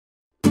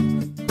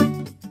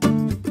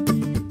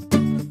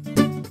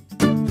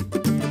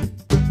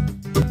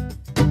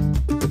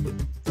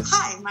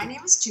My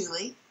name is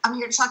Julie. I'm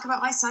here to talk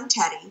about my son,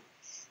 Teddy.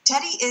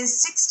 Teddy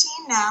is 16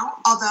 now,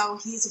 although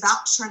he's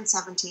about to turn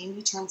 17.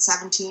 He turned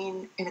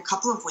 17 in a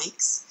couple of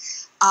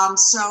weeks.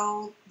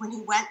 So when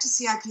he went to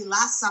CIP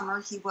last summer,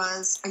 he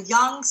was a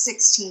young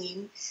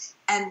 16,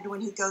 and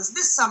when he goes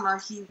this summer,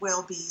 he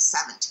will be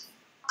 17.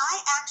 I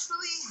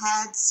actually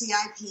had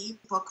CIP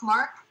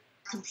bookmark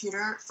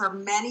computer for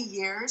many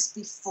years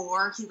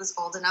before he was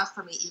old enough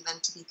for me even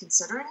to be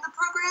considering the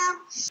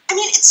program. I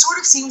mean, it sort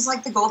of seems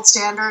like the gold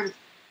standard.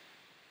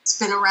 It's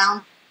been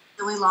around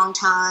a really long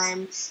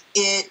time.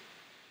 I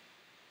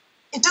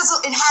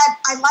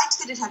liked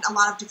that it had a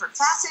lot of different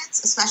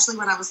facets, especially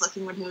when I was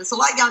looking when he was a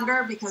lot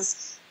younger,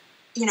 because,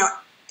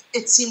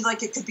 it seemed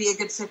like it could be a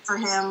good fit for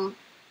him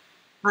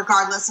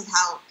regardless of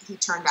how he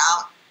turned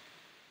out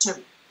to,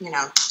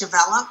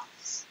 develop.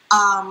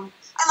 I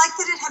like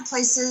that it had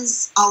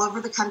places all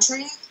over the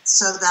country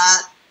so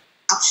that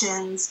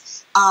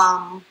options,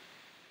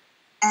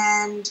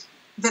 and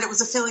that it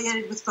was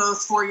affiliated with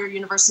both four-year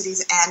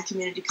universities and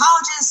community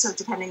colleges. So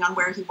depending on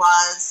where he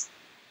was,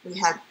 we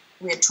had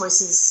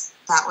choices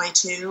that way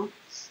too.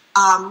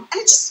 And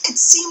it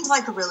seemed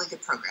like a really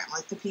good program.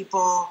 Like the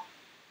people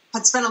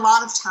had spent a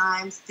lot of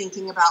time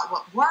thinking about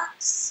what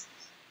works,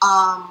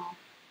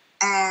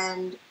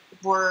 and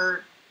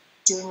were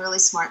doing really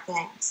smart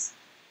things.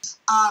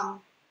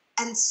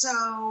 And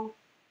so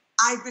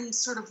I've been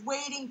sort of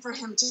waiting for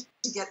him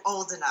to get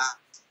old enough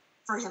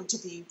for him to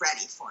be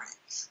ready for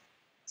it.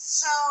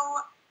 So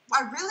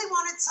I really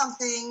wanted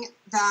something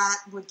that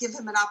would give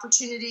him an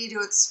opportunity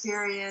to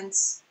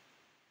experience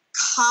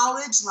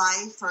college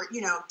life, or,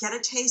 get a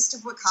taste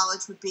of what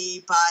college would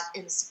be, but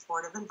in a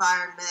supportive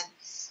environment.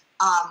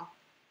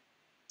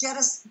 Get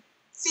a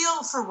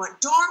feel for what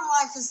dorm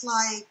life is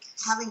like,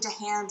 having to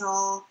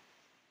handle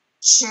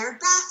shared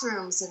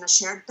bathrooms in a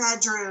shared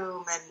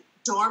bedroom and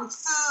dorm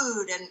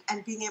food,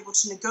 and being able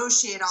to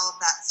negotiate all of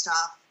that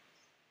stuff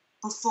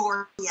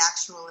before he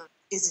actually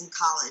is in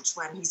college,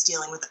 when he's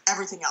dealing with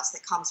everything else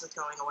that comes with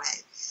going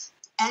away.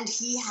 And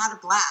he had a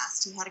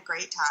blast. He had a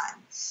great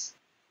time.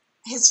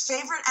 His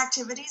favorite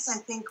activities, I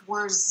think,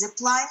 were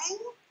zip lining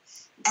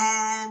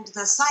and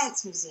the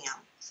Science Museum.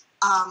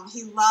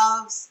 He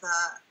loves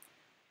the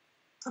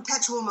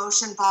perpetual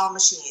motion ball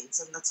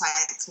machines, and the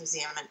Science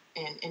Museum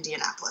in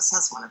Indianapolis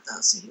has one of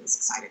those, so he was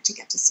excited to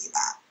get to see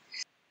that.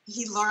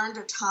 He learned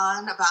a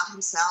ton about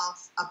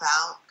himself,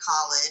 about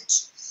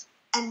college,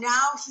 and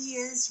now he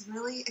is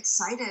really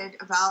excited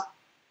about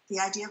the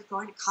idea of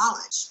going to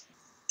college.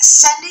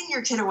 Sending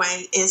your kid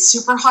away is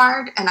super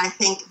hard, and I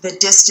think the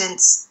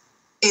distance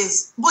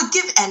would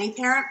give any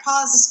parent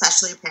pause,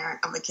 especially a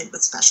parent of a kid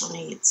with special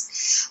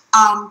needs.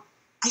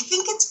 I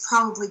think it's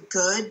probably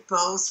good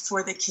both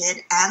for the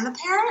kid and the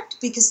parent,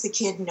 because the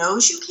kid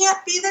knows you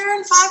can't be there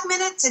in 5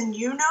 minutes, and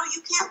you know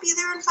you can't be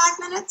there in 5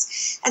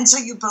 minutes. And so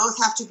you both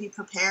have to be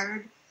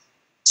prepared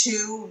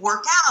to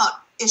work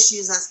out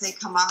issues as they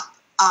come up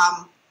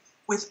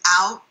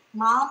without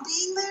mom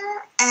being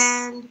there.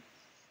 And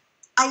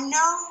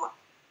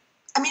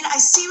I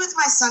see with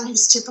my son,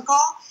 who's typical,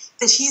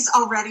 that he's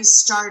already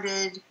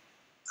started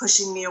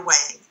pushing me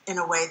away in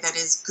a way that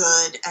is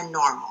good and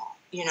normal.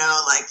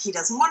 Like he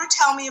doesn't want to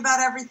tell me about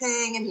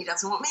everything, and he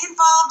doesn't want me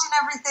involved in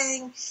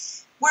everything.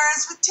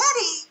 Whereas with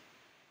Teddy,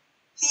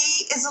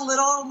 he is a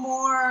little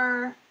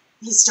more,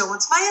 he still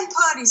wants my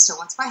input, he still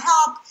wants my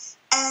help,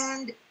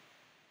 and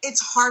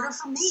it's harder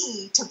for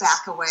me to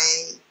back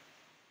away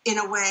in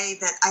a way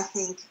that I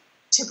think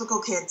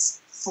typical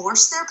kids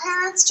force their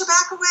parents to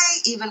back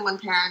away, even when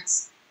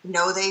parents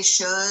know they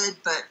should,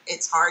 but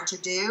it's hard to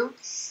do.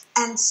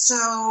 And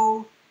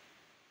so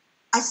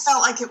I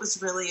felt like it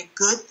was really a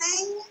good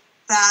thing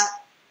that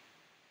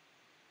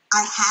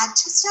I had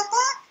to step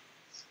back.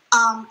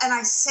 And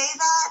I say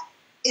that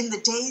in the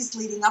days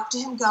leading up to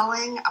him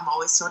going, I'm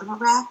always sort of a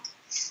wreck.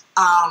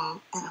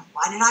 And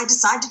why did I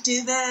decide to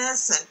do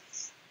this?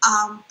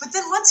 And but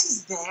then once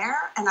he's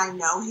there and I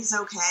know he's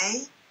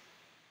okay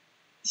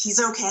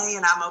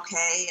and I'm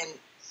okay. And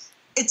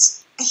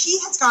he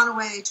has gone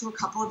away to a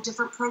couple of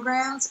different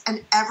programs,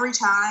 and every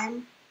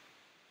time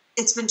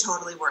it's been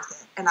totally worth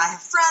it. And I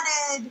have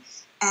fretted,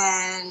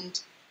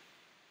 and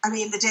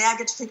the day I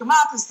get to pick him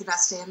up is the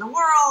best day in the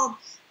world,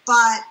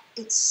 but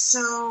he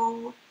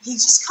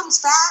just comes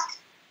back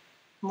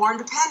more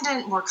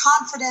independent, more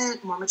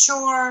confident, more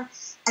mature,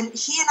 and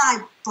he and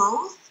I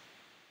both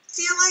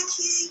feel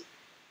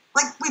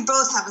like we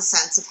both have a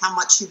sense of how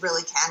much he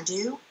really can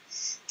do,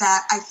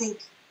 that I think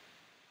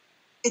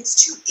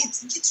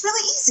it's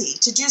really easy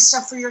to do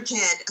stuff for your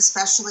kid,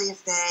 especially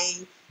if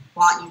they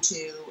want you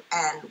to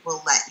and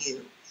will let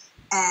you.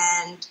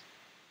 And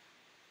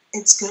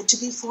it's good to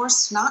be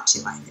forced not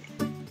to, I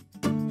think.